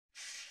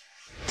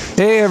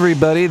Hey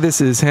everybody, this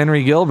is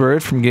Henry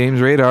Gilbert from Games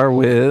Radar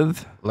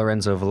with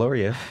Lorenzo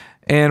Valoria.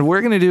 And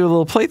we're going to do a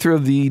little playthrough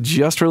of the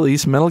just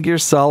released Metal Gear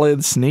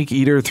Solid Snake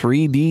Eater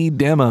 3D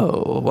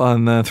demo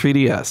on the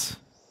 3DS.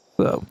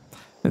 So,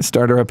 let's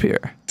start her up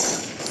here.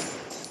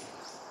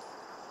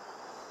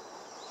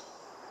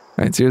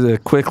 Alright, so here's a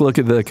quick look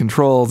at the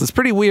controls. It's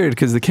pretty weird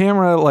because the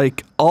camera,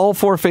 like, all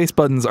four face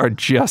buttons are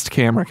just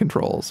camera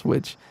controls,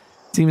 which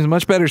seems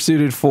much better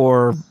suited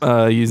for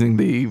using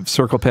the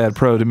Circle Pad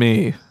Pro to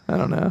me. I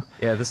don't know.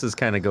 Yeah, this is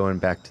kind of going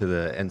back to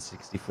the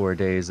N64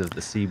 days of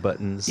the C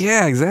buttons.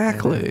 Yeah,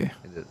 exactly.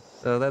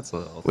 So that's a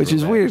little which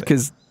is weird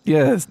because,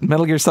 yeah,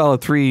 Metal Gear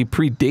Solid 3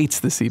 predates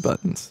the C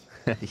buttons.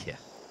 Yeah.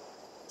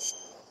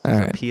 All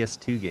right. A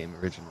PS2 game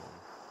originally.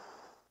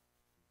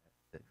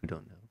 Who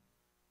don't know?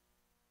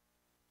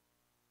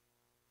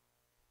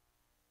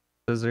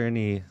 Is there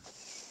any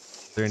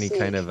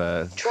kind of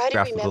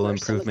graphical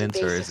improvements,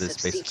 or is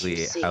this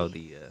basically how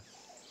the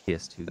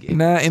PS2 game?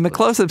 Nah, in the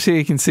close-ups here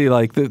you can see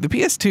like the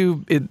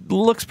PS2, it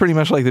looks pretty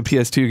much like the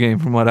PS2 game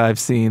from what I've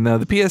seen. The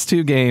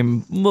PS2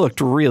 game looked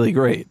really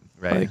great.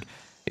 Right. Like,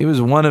 it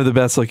was one of the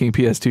best-looking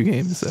PS2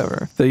 games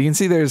ever. So you can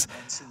see there's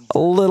a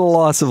little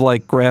loss of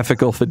like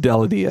graphical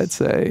fidelity, I'd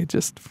say,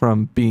 just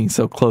from being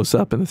so close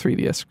up in the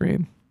 3DS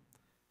screen.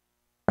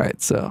 All right,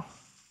 so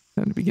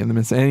time to begin the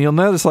minutes. And you'll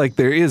notice like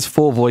there is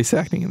full voice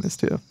acting in this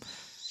too.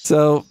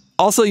 So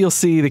also you'll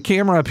see the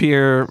camera up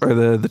here, or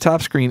the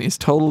top screen is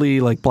totally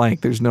like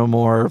blank. There's no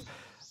more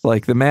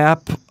like the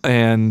map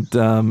and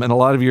a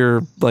lot of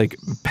your like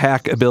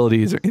pack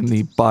abilities are in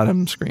the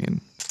bottom screen.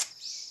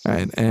 All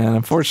right, and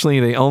unfortunately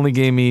they only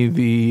gave me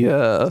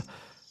the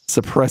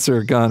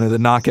suppressor gun or the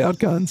knockout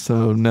gun,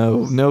 so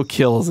no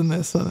kills in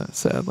this,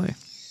 sadly.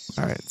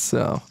 All right,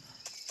 so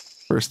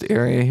first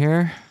area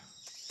here.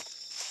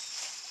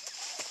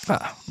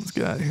 Let's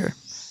get out of here.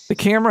 The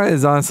camera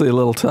is honestly a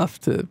little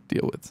tough to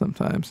deal with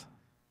sometimes.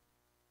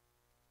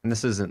 And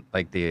this isn't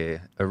like the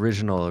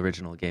original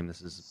game.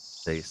 This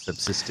is the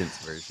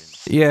subsistence version.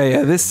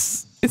 Yeah.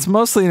 It's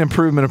mostly an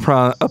improvement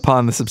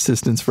upon the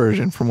subsistence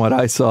version from what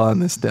I saw in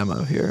this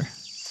demo here.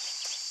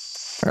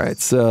 All right,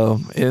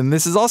 so, and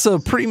this is also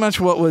pretty much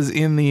what was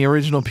in the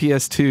original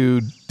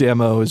PS2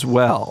 demo as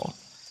well.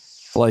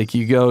 Like,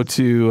 you go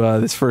to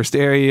this first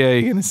area,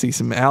 you're going to see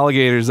some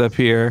alligators up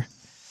here.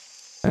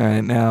 All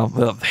right, now,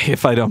 well,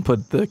 if I don't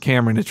put the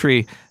camera in a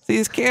tree. See,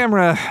 this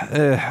camera,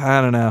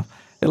 I don't know.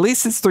 At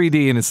least it's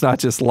 3D and it's not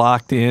just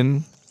locked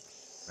in.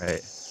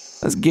 Right.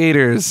 Those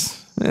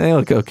gators, they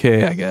look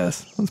okay, I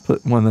guess. Let's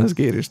put one of those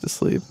gators to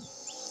sleep.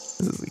 This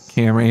is the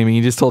camera aiming.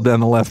 You just hold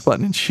down the left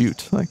button and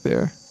shoot, like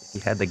there. If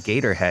you had the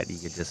gator hat, you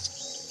could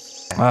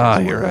just...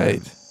 You're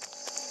right.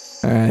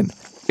 All right.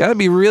 Gotta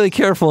be really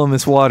careful in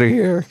this water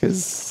here,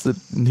 because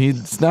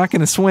he's not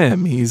going to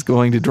swim. He's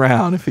going to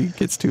drown if he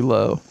gets too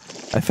low.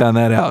 I found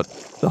that out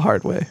the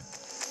hard way.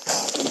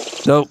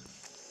 Nope.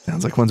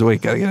 Sounds like one's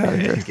awake. Gotta get out of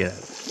here. Get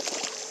out.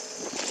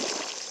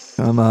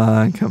 Come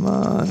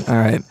on. All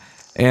right.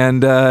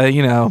 And,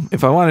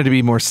 if I wanted to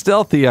be more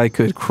stealthy, I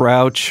could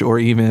crouch or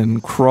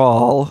even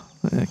crawl.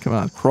 Come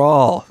on,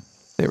 crawl.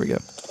 There we go.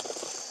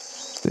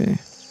 See.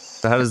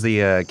 So how does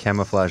the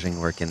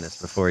camouflaging work in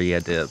this before you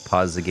had to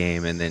pause the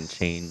game and then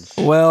change?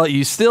 Well,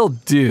 you still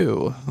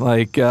do,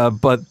 like,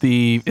 but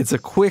it's a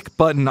quick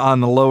button on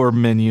the lower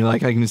menu.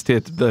 Like, I can just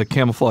hit the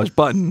camouflage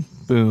button,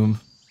 boom,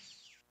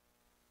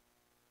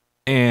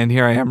 and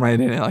here I am right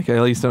in it. Like, I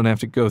at least don't have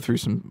to go through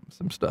some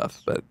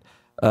stuff. But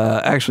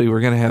actually,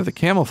 we're gonna have the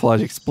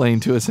camouflage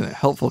explained to us in a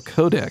helpful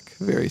codec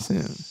very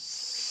soon.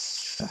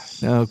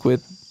 No,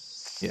 quit.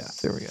 Yeah,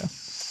 there we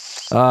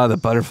go. The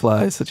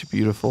butterfly is such a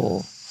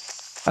beautiful.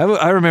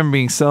 I remember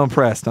being so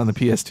impressed on the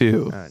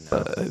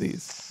PS2.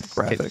 These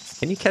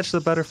graphics. Can you catch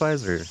the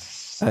butterflies, or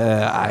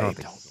I don't.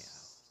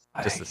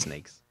 Just the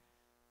snakes.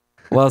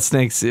 Well,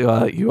 snakes. You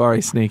are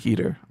a snake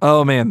eater.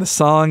 Oh man, the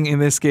song in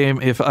this game.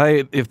 If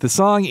the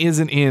song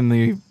isn't in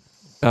the,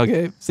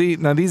 okay. See,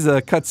 now these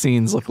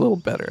cutscenes look a little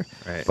better.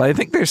 Right. But I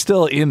think they're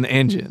still in the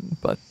engine.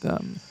 But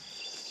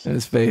in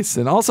his face,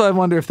 and also I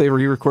wonder if they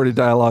re-recorded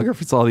dialogue or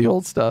if it's all the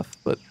old stuff.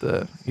 But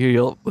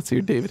let's hear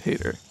David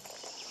Hayter.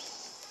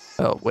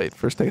 Oh, wait,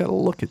 first I gotta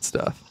look at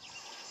stuff.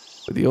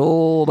 With the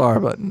old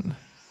R button.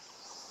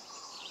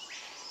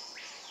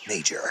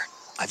 Major,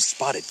 I've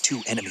spotted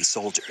 2 enemy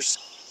soldiers.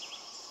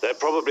 They're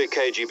probably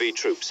KGB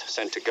troops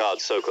sent to guard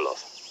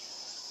Sokolov.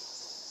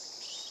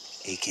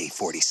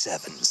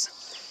 AK-47s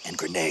and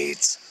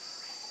grenades.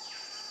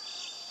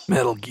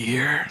 Metal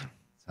Gear.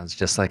 Sounds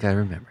just like I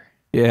remember.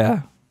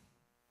 Yeah.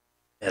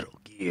 Metal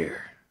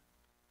Gear.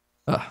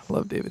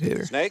 Love David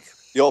Hayter. Snake,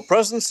 your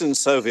presence in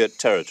Soviet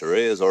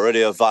territory is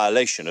already a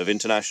violation of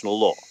international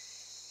law.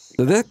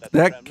 So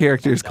that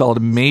character is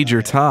called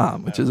Major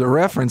Tom, which is a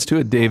reference to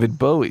a David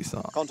Bowie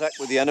song. Contact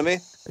with the enemy.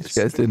 You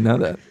guys didn't know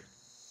that.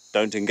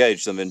 Don't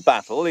engage them in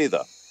battle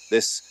either.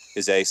 This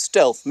is a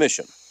stealth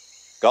mission.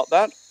 Got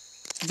that?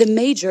 The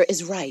Major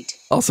is right.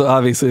 Also,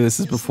 obviously, this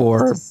is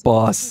before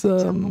Boss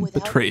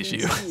betrays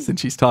you, since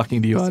she's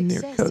talking to you on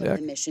your codec.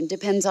 The mission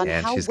depends on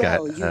how she's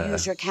well got you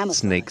use your camouflage.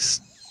 snakes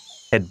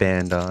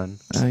headband on.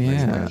 Oh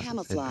yeah.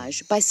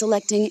 Camouflage by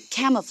selecting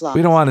camouflage.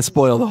 We don't want to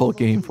spoil the whole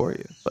game for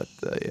you, but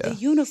yeah. The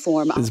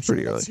uniform This is option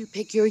pretty lets early. you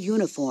pick your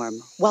uniform,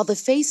 while the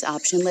face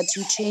option lets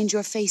you change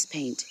your face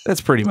paint.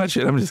 That's pretty much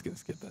it. I'm just gonna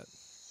skip that.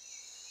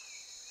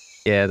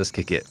 Yeah, this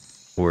could get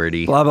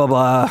wordy. Blah blah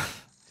blah.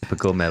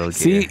 Typical Metal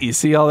Gear. See, you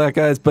see all that,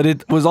 guys? But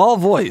it was all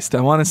voiced.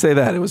 I want to say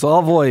that. It was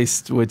all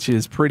voiced, which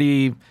is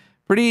pretty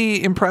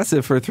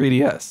impressive for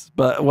 3DS.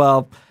 But,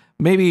 well,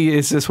 maybe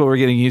it's just what we're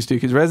getting used to,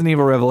 because Resident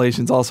Evil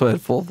Revelations also had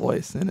full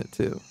voice in it,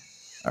 too.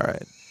 All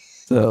right.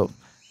 So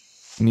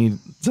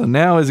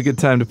now is a good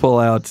time to pull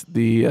out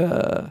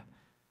the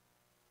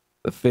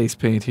face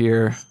paint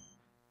here.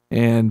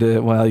 And,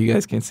 well, you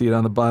guys can't see it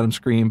on the bottom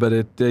screen, but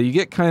you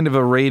get kind of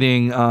a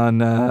rating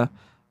on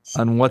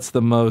what's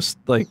the most,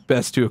 like,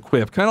 best to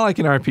equip. Kind of like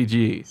an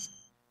RPG.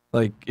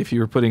 Like, if you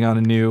were putting on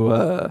a new,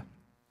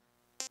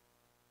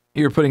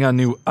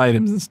 new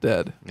items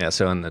instead. Yeah,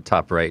 so in the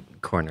top right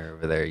corner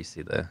over there, you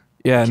see the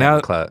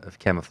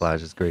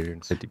camouflage is greater than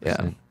 50%.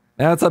 Yeah.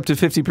 Now it's up to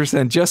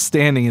 50% just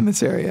standing in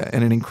this area,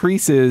 and it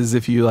increases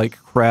if you, like,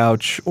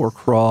 crouch or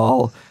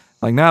crawl.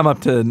 Like, now I'm up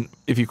to,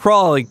 if you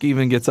crawl, like,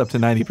 even gets up to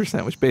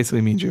 90%, which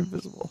basically means you're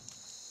invisible.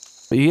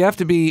 But you have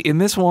to be, in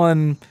this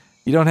one,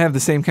 you don't have the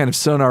same kind of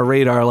sonar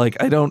radar. Like,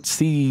 I don't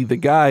see the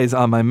guys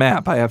on my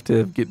map. I have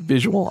to get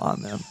visual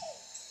on them.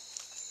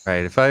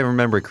 Right, if I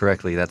remember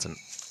correctly, that's an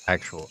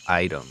actual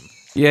item.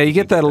 Yeah, you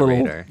get that little,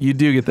 radar. You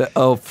do get that,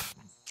 oh,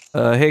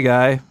 hey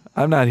guy,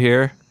 I'm not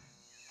here.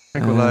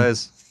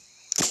 Tranquilize.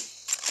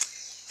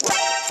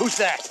 Who's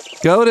that?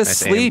 Go to Nice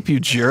sleep, you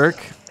jerk.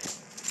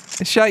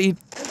 I shot you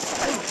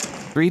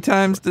 3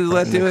 times. Did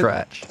that In do the it?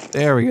 crotch.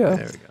 There we go.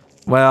 There we go.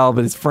 Well,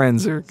 but his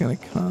friends are gonna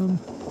come.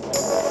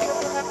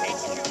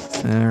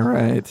 All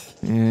right.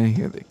 Yeah,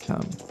 here they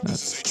come.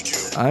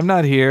 I'm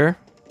not here.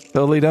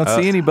 Totally don't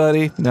see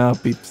anybody. No,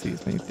 Beep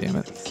sees me. Damn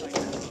it.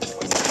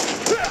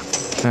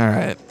 All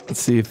right. Let's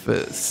see if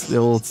it's the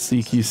old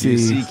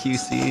CQC.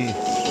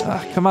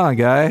 QC. Come on,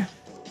 guy.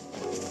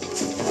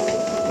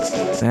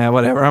 Yeah,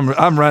 whatever.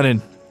 I'm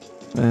running.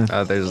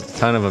 Oh, there's a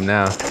ton of them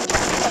now.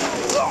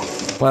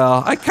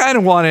 Well, I kind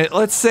of want it.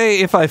 Let's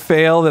say if I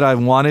fail that I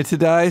wanted to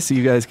die, so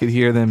you guys could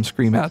hear them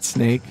scream out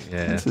 "snake."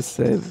 Yeah. Let's just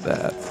say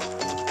that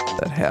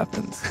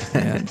happens.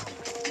 And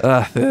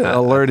the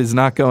alert is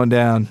not going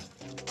down.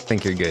 I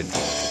think you're good. You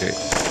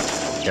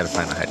gotta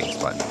find a hiding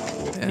spot.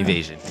 Yeah.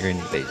 Evasion. You're in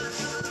evasion.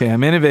 Okay,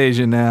 I'm in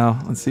evasion now.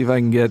 Let's see if I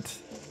can get.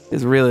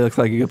 This really looks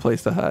like a good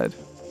place to hide.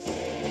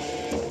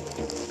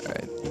 All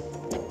right.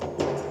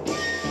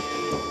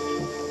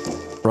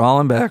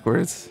 Crawling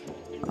backwards.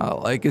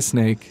 Like a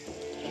snake.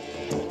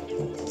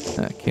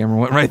 Camera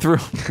went right through.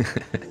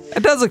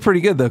 It does look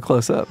pretty good though,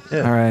 close up.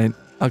 Yeah. All right.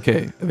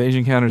 Okay,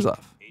 evasion counter's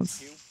off.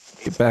 Let's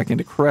get back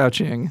into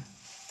crouching.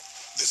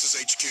 This is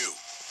HQ.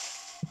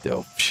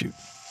 Oh, shoot.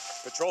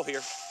 Patrol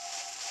here.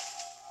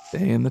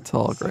 Stay in the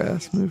tall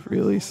grass. Move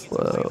really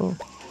slow.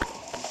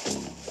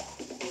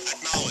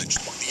 Acknowledged.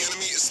 The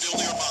enemy is still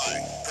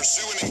nearby.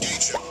 Pursue and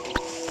engage him.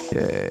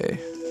 Okay.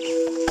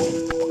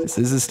 This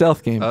is a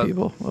stealth game,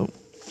 people. Oh,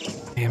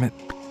 damn it.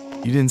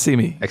 You didn't see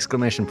me.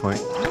 Exclamation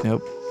point.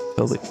 Nope.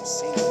 Totally.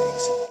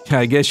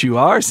 I guess you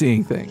are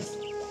seeing things.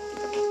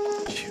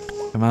 Shoot.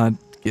 Come on.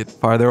 Get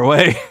farther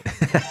away.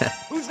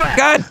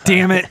 God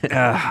damn it.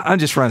 I'm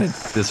just running.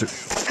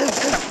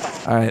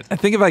 All right. I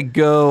think if I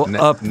go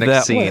up next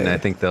that scene, way, I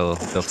think they'll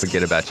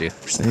forget about you.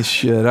 they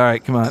should. All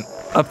right. Come on.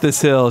 Up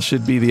this hill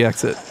should be the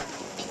exit.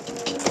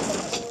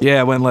 Yeah,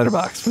 I went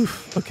letterbox.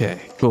 Oof.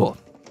 Okay. Cool.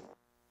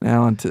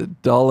 Now on to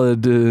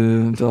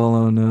Dolinovodo.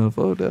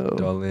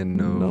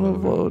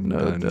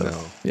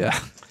 No. Yeah.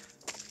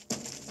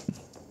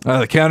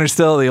 Oh,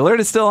 the alert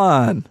is still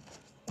on.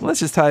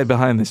 Let's just hide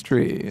behind this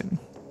tree.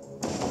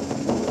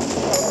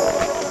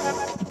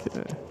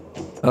 Okay.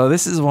 Oh,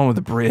 this is the one with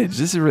the bridge.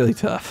 This is really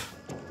tough.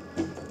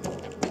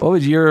 What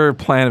would your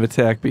plan of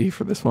attack be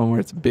for this one where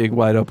it's a big,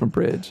 wide open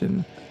bridge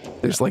and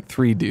there's like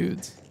 3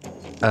 dudes?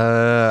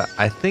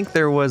 I think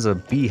there was a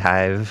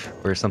beehive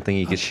or something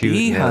you could shoot.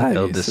 Beehive,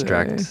 They'll you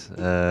distract.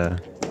 say?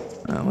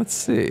 Let's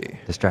see.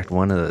 Distract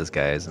one of those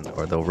guys,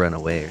 or they'll run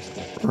away or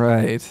something.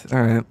 Right.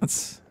 All right.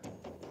 Let's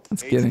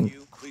get in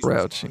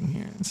crouching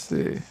here and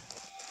see.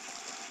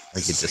 Or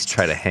you could just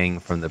try to hang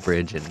from the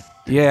bridge and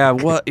Yeah.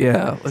 What?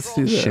 Yeah. Let's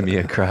do that. shimmy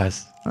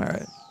across. All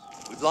right.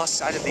 We've lost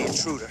sight of the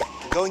intruder.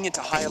 Going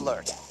into high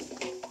alert.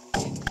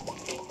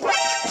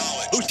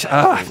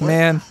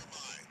 Man.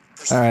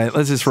 All right.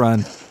 Let's just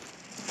run.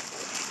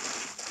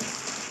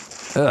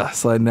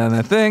 Sliding down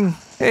that thing.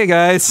 Hey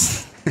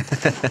guys.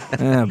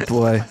 Oh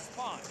boy.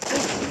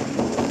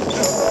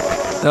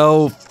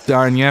 Oh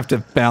darn! You have to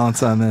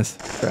balance on this.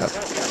 Crap.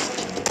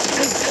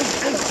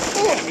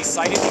 Enemy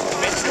sighted.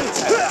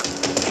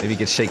 Maybe you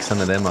could shake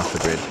some of them off the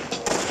bridge.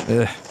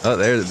 Ugh. Oh,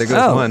 there goes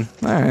one.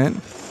 All right.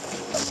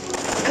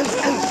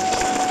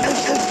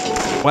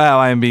 Wow,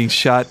 I am being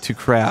shot to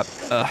crap.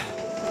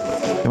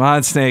 Come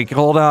on, Snake.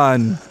 Hold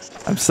on.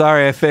 I'm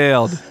sorry I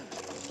failed.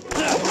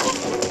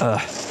 All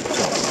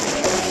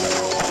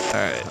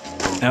right.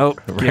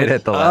 Nope. Right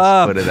at the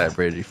last foot of that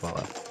bridge, you fall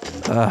off.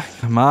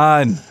 Come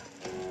on.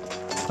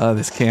 Oh,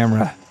 this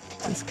camera.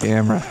 This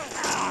camera.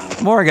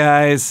 More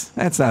guys.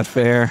 That's not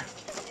fair.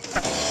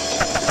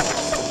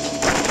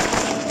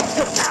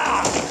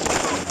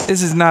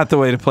 This is not the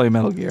way to play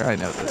Metal Gear. I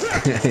know this.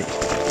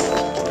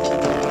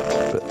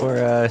 But for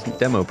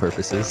demo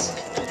purposes.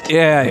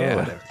 Yeah, Oh, yeah.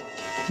 whatever.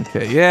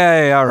 Okay,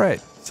 yeah, all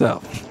right.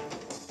 So,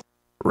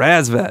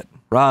 Razvet.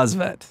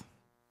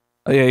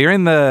 Oh yeah, you're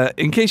in the.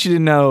 In case you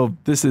didn't know,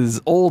 this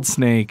is Old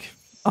Snake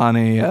on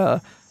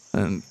a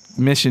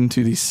mission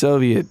to the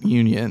Soviet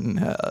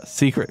Union,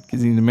 secret,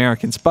 because he's an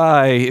American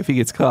spy. If he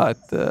gets caught,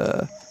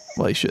 well,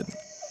 he shouldn't.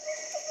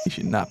 He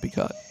should not be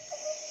caught.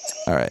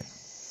 All right,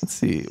 let's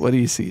see. What do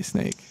you see,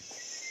 Snake?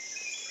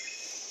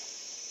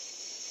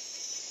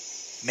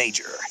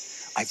 Major,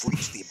 I've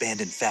reached the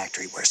abandoned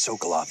factory where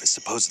Sokolov is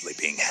supposedly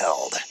being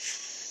held.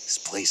 This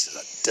place is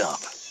a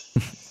dump.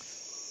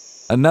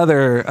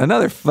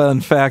 Another fun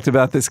fact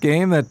about this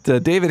game that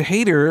David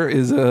Hayter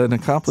is an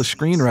accomplished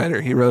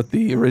screenwriter. He wrote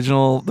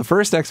the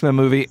first X-Men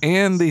movie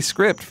and the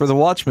script for the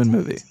Watchmen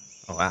movie.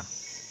 Oh, wow.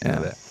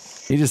 Yeah,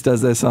 he just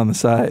does this on the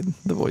side,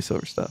 the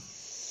voiceover stuff.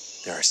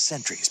 There are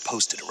sentries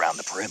posted around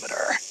the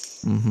perimeter.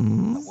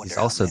 Mm-hmm. He's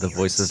also the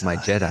voice of my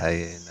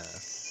Jedi in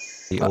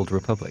the Old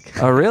Republic.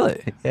 Oh,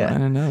 really? Yeah. I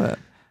didn't know that.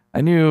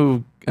 I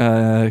knew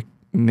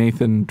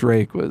Nathan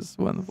Drake was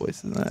one of the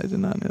voices, and I did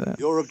not know that.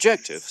 Your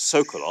objective,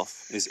 Sokolov,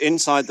 is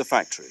inside the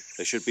factory.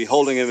 They should be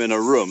holding him in a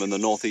room in the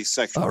northeast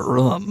section. A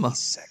room.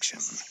 Section.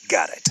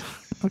 Got it.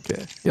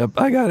 Okay. Yep,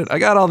 I got it. I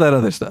got all that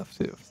other stuff,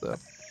 too. So. I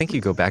think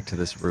you go back to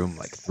this room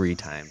like 3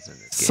 times in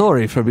this game.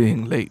 Sorry for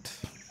being late.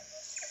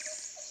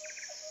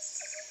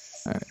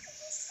 All right.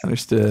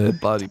 Understood.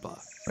 Body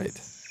block. Right.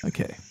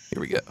 Okay.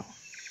 Here we go.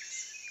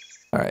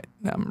 All right.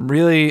 Now I'm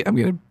going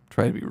to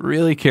try to be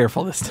really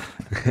careful this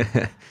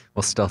time.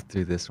 We'll stealth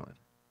through this one.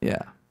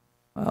 Yeah.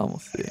 Well, we'll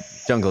see.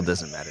 Jungle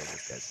doesn't matter.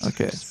 These guys.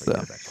 Okay, Just so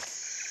forget about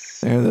it.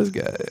 there are those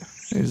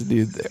guys. There's a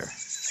dude there.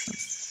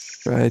 Let's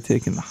try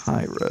taking the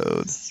high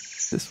road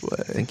this way.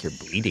 I think you're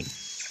bleeding.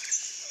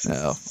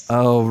 No.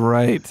 Oh,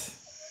 right.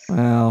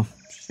 Well,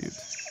 shoot.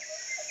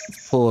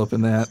 Let's pull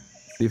open that.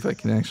 See if I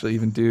can actually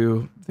even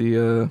do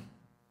the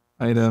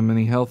item.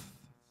 Any health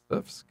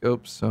stuff.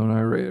 Scope,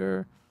 sonar,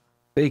 radar.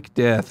 Fake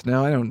death.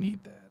 No, I don't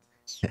need that.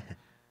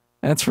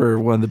 That's for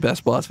one of the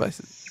best boss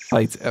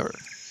fights ever.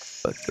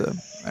 But, all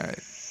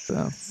right. So,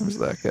 there's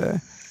that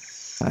guy.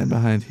 Hide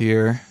behind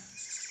here.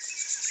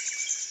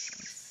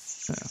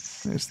 Yeah,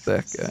 there's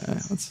that guy.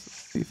 Let's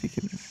see if he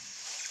can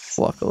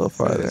walk a little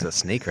farther. There's a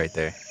snake right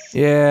there.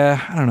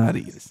 Yeah, I don't know how to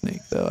eat a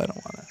snake, though. I don't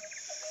want to.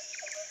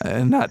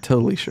 I'm not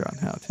totally sure on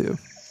how to.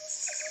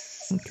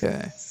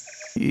 Okay.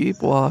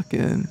 Keep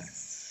walking.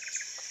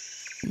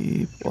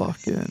 Keep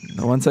walking.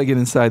 Now, once I get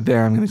inside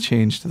there, I'm going to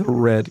change to the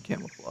red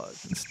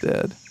camouflage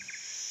instead.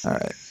 All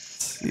right.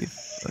 Let's see.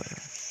 Okay.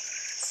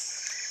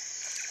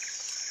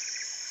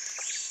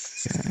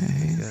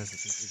 Guys, I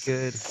think you're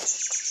good.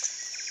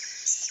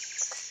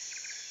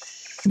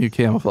 New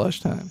camouflage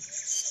time.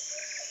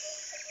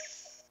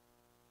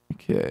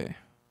 Okay.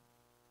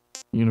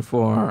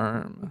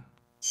 Uniform.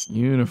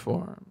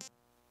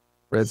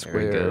 Red There we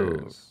go.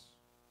 squares.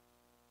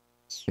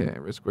 Okay,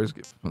 red squares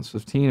get plus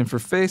 15. And for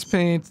face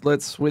paint,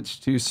 let's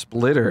switch to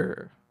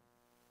splitter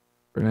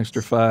for an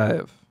extra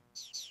 5.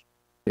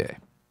 Okay.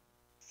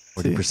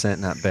 40%,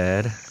 not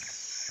bad. You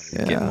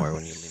Yeah. get more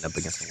when you lean up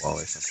against a wall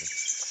or something.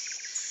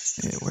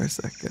 Hey, where's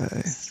that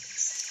guy?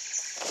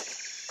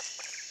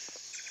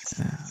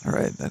 Yeah, all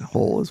right, that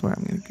hole is where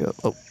I'm going to go.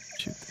 Oh,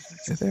 shoot.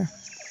 There's a guy there.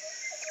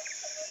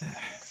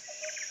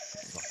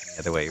 Walking the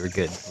other way. We're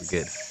good. We're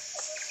good.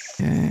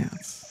 Okay,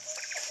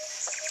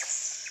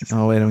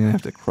 oh, wait, I'm going to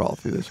have to crawl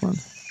through this one.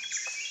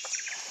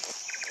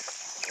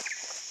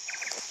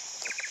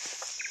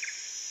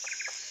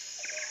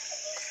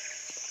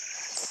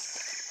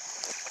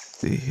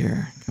 See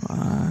here. Come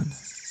on.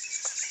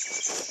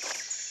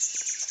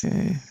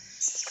 Okay.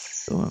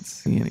 Still don't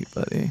see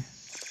anybody.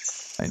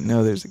 I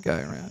know there's a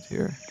guy around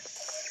here.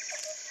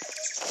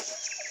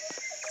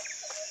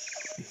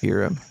 I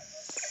hear him.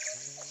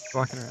 He's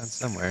walking around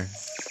somewhere.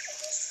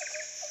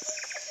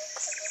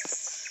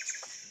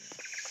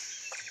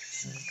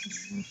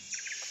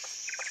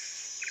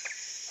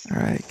 All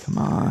right, come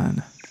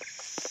on.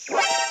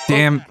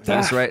 Damn.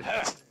 He's right.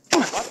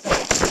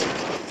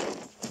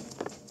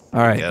 All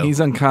right, go. he's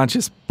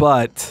unconscious,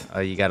 but Oh,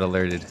 you got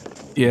alerted.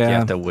 You yeah.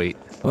 have to wait.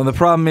 Well, the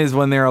problem is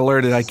when they're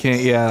alerted, I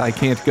can't. Yeah, I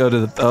can't go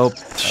to the. Oh,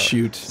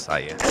 shoot! Saw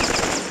you.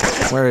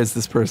 Where is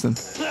this person?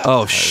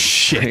 Oh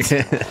shit!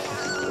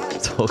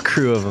 It's a whole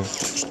crew of them.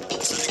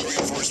 Sending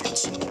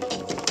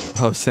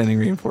reinforcements. Oh, sending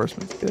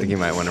reinforcements. I think Good. you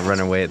might want to run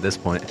away at this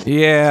point.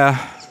 Yeah.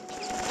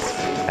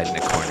 Hide in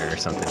a corner or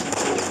something.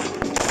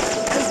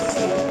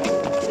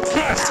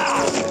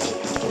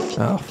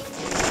 Oh.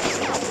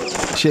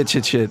 Shit.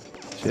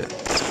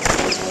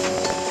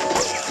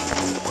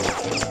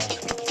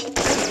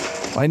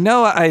 I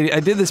know I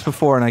did this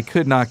before and I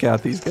could knock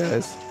out these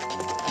guys.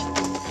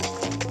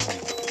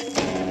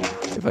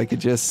 If I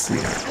could just see.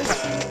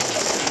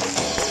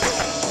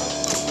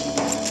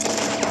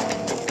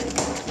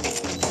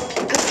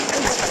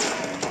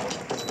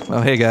 Oh,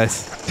 hey,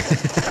 guys.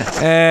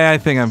 I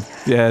think I'm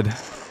dead.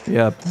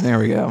 Yep, there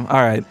we go.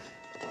 All right.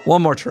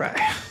 One more try.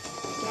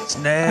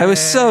 Snake. I was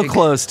so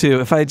close, too.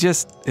 If I'd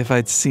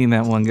seen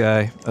that one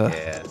guy.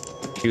 Yeah.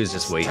 He was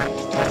just waiting.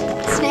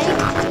 Snake?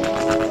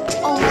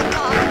 Oh my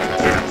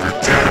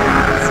god.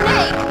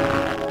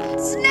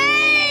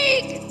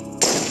 Snake! Snake!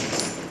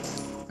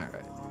 All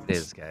right. It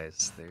is,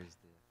 guys. There's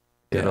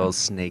the good old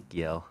snake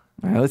yell.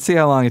 All right, let's see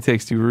how long it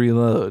takes to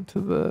reload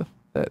to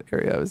that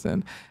area I was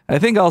in. I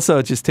think also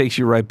it just takes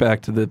you right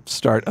back to the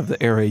start of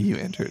the area you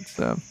entered.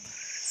 So,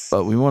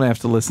 but we won't have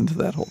to listen to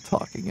that whole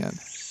talk again.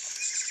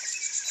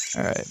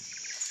 All right.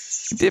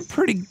 You did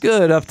pretty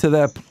good up to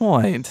that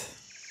point.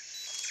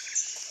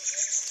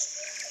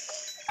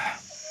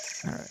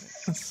 All right,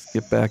 let's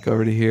get back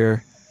over to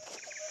here.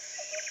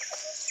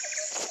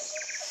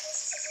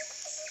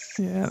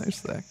 Yeah,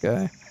 there's that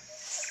guy.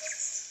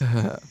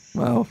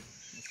 Well,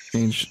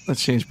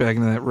 let's change back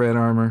into that red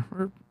armor,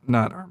 or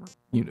not armor.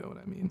 You know what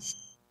I mean.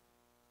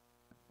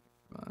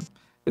 Come on.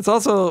 It's on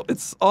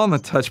the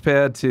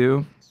touchpad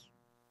too.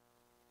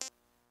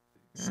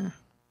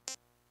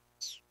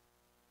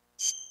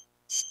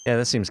 Yeah,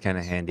 that seems kind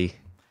of handy.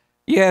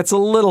 Yeah, it's a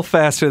little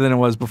faster than it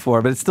was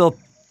before, but it still,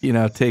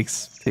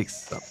 takes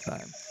some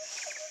time.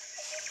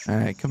 All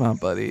right, come on,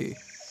 buddy.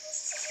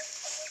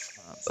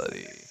 Come on,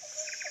 buddy.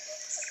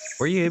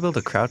 Were you able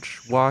to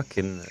crouch walk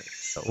in the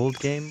old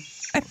game?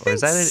 Or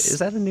is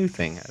that a new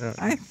thing?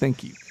 I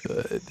think you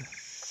could.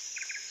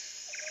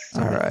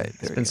 All right.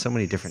 There's been so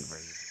many different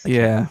versions.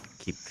 Yeah.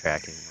 Keep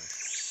track anymore.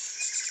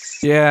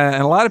 Yeah,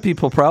 and a lot of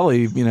people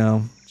probably,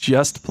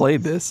 just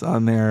played this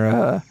on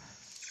their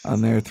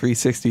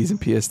 360s and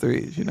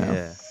PS3s,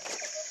 Yeah.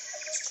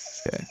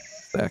 Okay,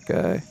 that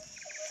guy.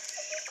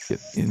 Get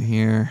in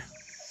here.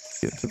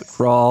 Get into the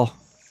crawl.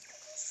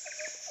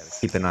 Gotta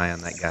keep an eye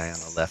on that guy on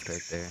the left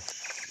right there.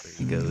 Where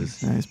he goes.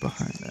 He's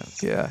behind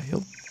that. Yeah,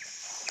 he'll...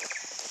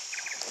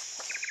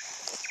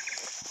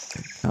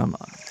 Okay, come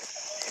on.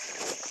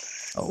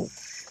 Oh.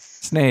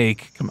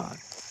 Snake, come on.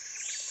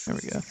 There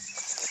we go.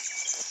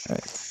 All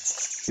right.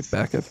 Get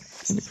back up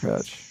into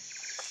crouch.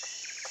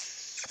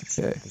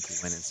 Okay. I think he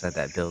went inside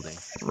that building.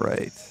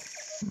 Right.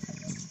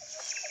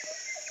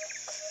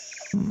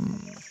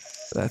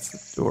 That's the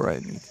door I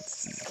need to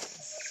see.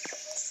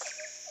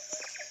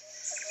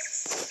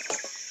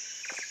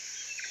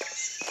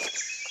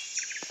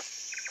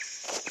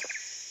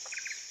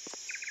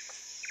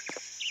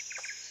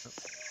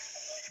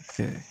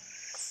 Okay.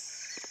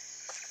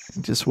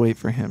 And just wait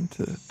for him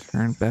to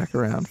turn back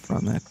around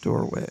from that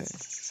doorway.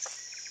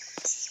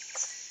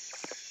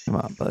 Come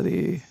on,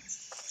 buddy.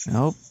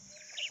 Nope.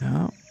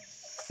 No.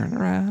 Turn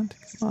around.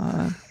 Come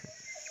on.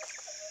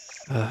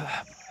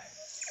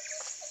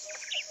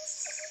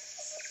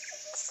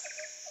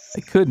 I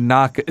could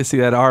knock. See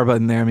that R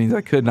button there means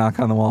I could knock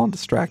on the wall and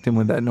distract him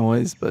with that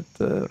noise, but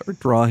or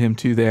draw him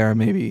to there.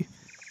 Maybe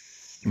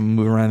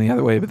move around the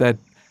other way. But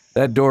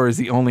that door is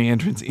the only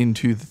entrance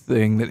into the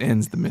thing that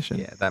ends the mission.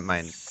 Yeah, that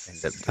might end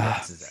up being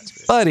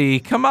disastrous. Buddy,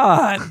 come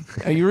on.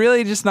 Are you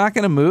really just not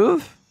going to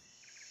move?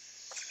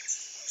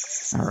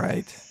 All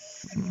right.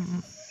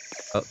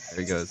 Oh, there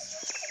he goes.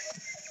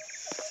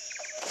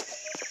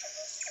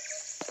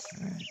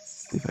 All right.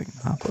 See if I can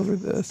hop over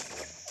this.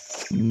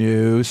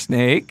 No,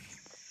 snake.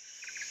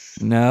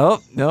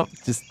 Nope.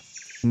 Just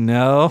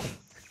no.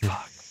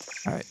 Fuck.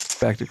 All right.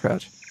 Back to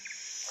crouch.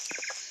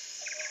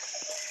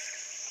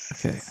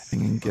 Okay. I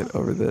think I can get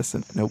over this.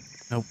 And nope.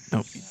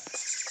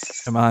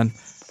 Come on.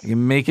 I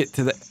can make it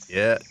to the.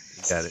 Yeah,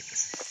 you got it.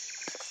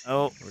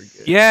 Oh, we're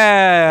good.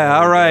 Yeah.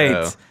 All right.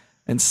 Go.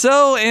 And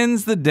so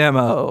ends the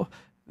demo.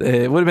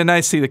 It would have been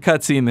nice to see the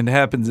cutscene that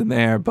happens in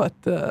there, but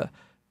there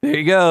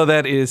you go.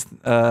 That is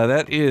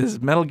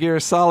Metal Gear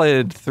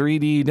Solid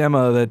 3D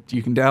demo that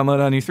you can download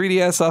on your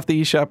 3DS off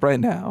the eShop right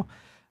now.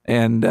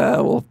 And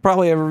we'll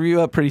probably have a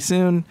review up pretty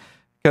soon.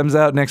 Comes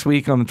out next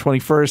week on the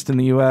 21st in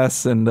the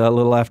US and a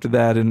little after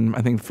that in,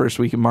 I think, the first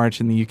week of March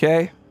in the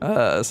UK.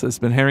 So it's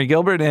been Henry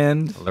Gilbert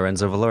and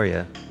Lorenzo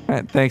Valoria. all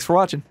right, thanks for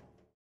watching.